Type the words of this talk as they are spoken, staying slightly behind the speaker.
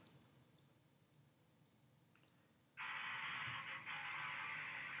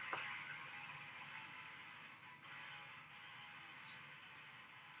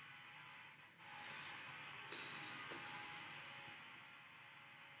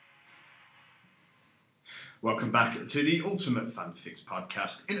Welcome back to the Ultimate Fan Fix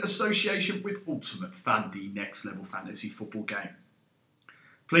podcast in association with Ultimate Fan, the next level fantasy football game.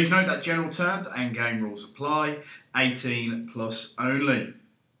 Please note that general terms and game rules apply, 18 plus only.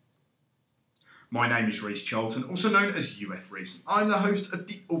 My name is Reece Charlton, also known as UF Reece. I'm the host of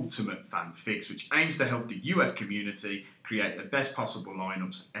the Ultimate Fan Fix, which aims to help the UF community create the best possible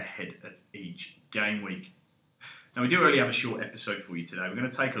lineups ahead of each game week. Now, we do only have a short episode for you today. We're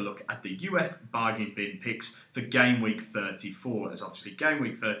going to take a look at the UF bargain bin picks for game week 34, as obviously game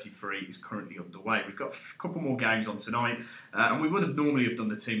week 33 is currently underway. We've got a couple more games on tonight, and we would have normally have done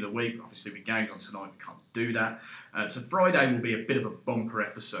the team of the week. Obviously, with games on tonight, we can't do that. So Friday will be a bit of a bumper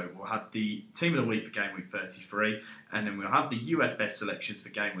episode. We'll have the team of the week for game week 33, and then we'll have the UF best selections for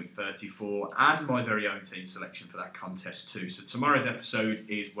game week 34, and my very own team selection for that contest too. So tomorrow's episode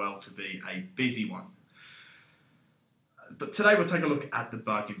is well to be a busy one. But today we'll take a look at the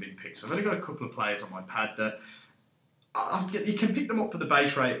bargain bin picks. I've only got a couple of players on my pad that you can pick them up for the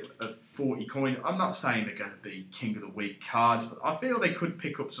base rate of 40 coins. I'm not saying they're going to be king of the week cards, but I feel they could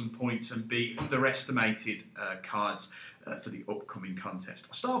pick up some points and be underestimated cards for the upcoming contest.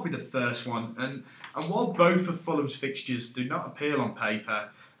 I'll start with the first one, and while both of Fulham's fixtures do not appeal on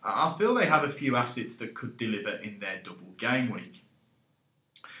paper, I feel they have a few assets that could deliver in their double game week.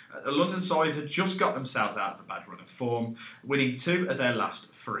 The London side had just got themselves out of a bad run of form, winning 2 of their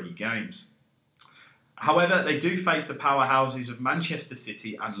last 3 games. However, they do face the powerhouses of Manchester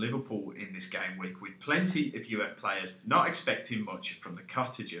City and Liverpool in this game week, with plenty of UF players not expecting much from the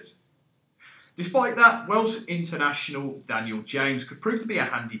Cottagers. Despite that, Welsh international Daniel James could prove to be a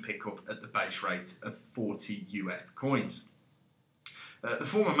handy pickup at the base rate of 40 UF coins. The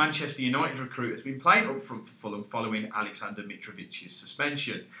former Manchester United recruit has been playing up front for Fulham following Alexander Mitrovic's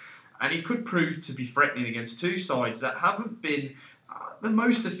suspension, and he could prove to be threatening against two sides that haven't been the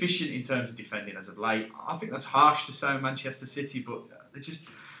most efficient in terms of defending as of late. I think that's harsh to say Manchester City, but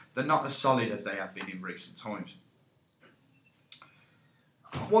they're not as solid as they have been in recent times.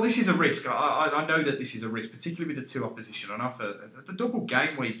 Well, this is a risk. I know that this is a risk, particularly with the 2 opposition on offer. The double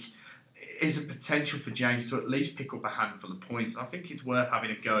game week is a potential for James to at least pick up a handful of points. I think it's worth having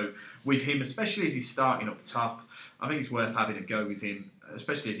a go with him, especially as he's starting up top. I think it's worth having a go with him,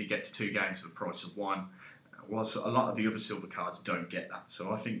 especially as he gets 2 games for the price of 1, whilst a lot of the other silver cards don't get that.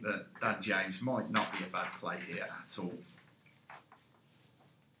 So I think that Dan James might not be a bad play here at all.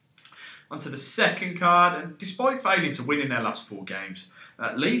 On to the second card, and despite failing to win in their last 4 games,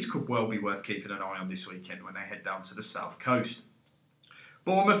 Leeds could well be worth keeping an eye on this weekend when they head down to the south coast.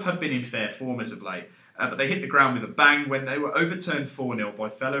 Bournemouth have been in fair form as of late, but they hit the ground with a bang when they were overturned 4-0 by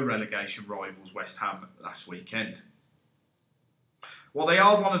fellow relegation rivals West Ham last weekend. While they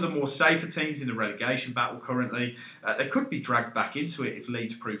are one of the more safer teams in the relegation battle currently, they could be dragged back into it if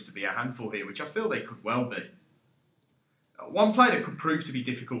Leeds prove to be a handful here, which I feel they could well be. One player that could prove to be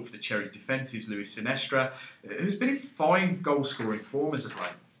difficult for the Cherries' defence is Luis Sinestra, who's been in fine goal-scoring form as of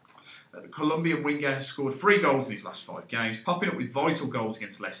late. The Colombian winger has scored 3 goals in his last 5 games, popping up with vital goals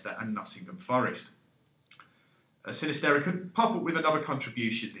against Leicester and Nottingham Forest. Sinistera could pop up with another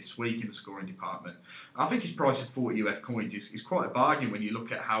contribution this week in the scoring department. I think his price of 40 UF coins is quite a bargain when you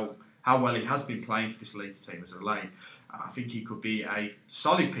look at how well he has been playing for this Leeds team as of late. I think he could be a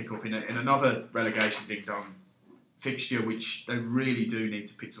solid pickup in another relegation ding-dong fixture, which they really do need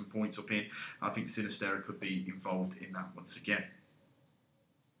to pick some points up in. I think Sinistera could be involved in that once again.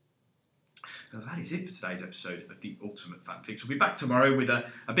 Now, that is it for today's episode of the Ultimate Fan Fix. We'll be back tomorrow with a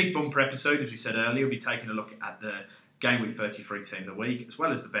big bumper episode, as we said earlier. We'll be taking a look at the Game Week 33 team of the week, as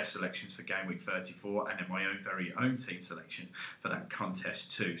well as the best selections for Game Week 34, and then my very own team selection for that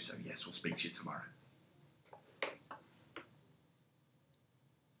contest too. So yes, we'll speak to you tomorrow.